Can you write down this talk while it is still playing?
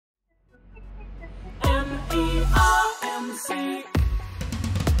MERMC.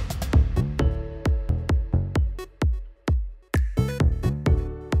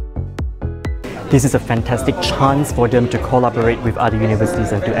 This is a fantastic chance for them to collaborate with other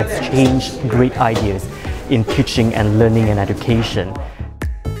universities and to exchange great ideas in teaching and learning and education.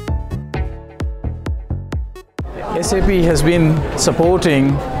 SAP has been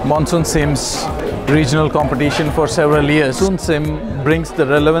supporting MonsoonSIM's regional competition for several years. MonsoonSIM brings the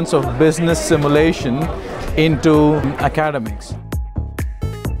relevance of business simulation into academics.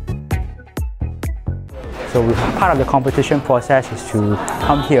 So part of the competition process is to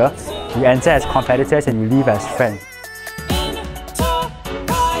come here, you enter as competitors and you leave as friends.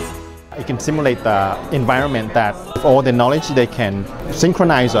 It can simulate the environment that with all the knowledge they can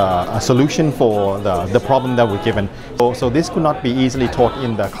synchronize a solution for the problem that we're given. So this could not be easily taught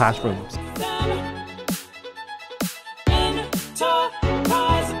in the classrooms.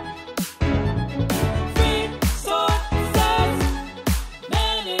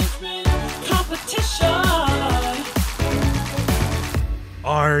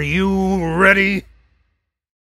 Are you ready?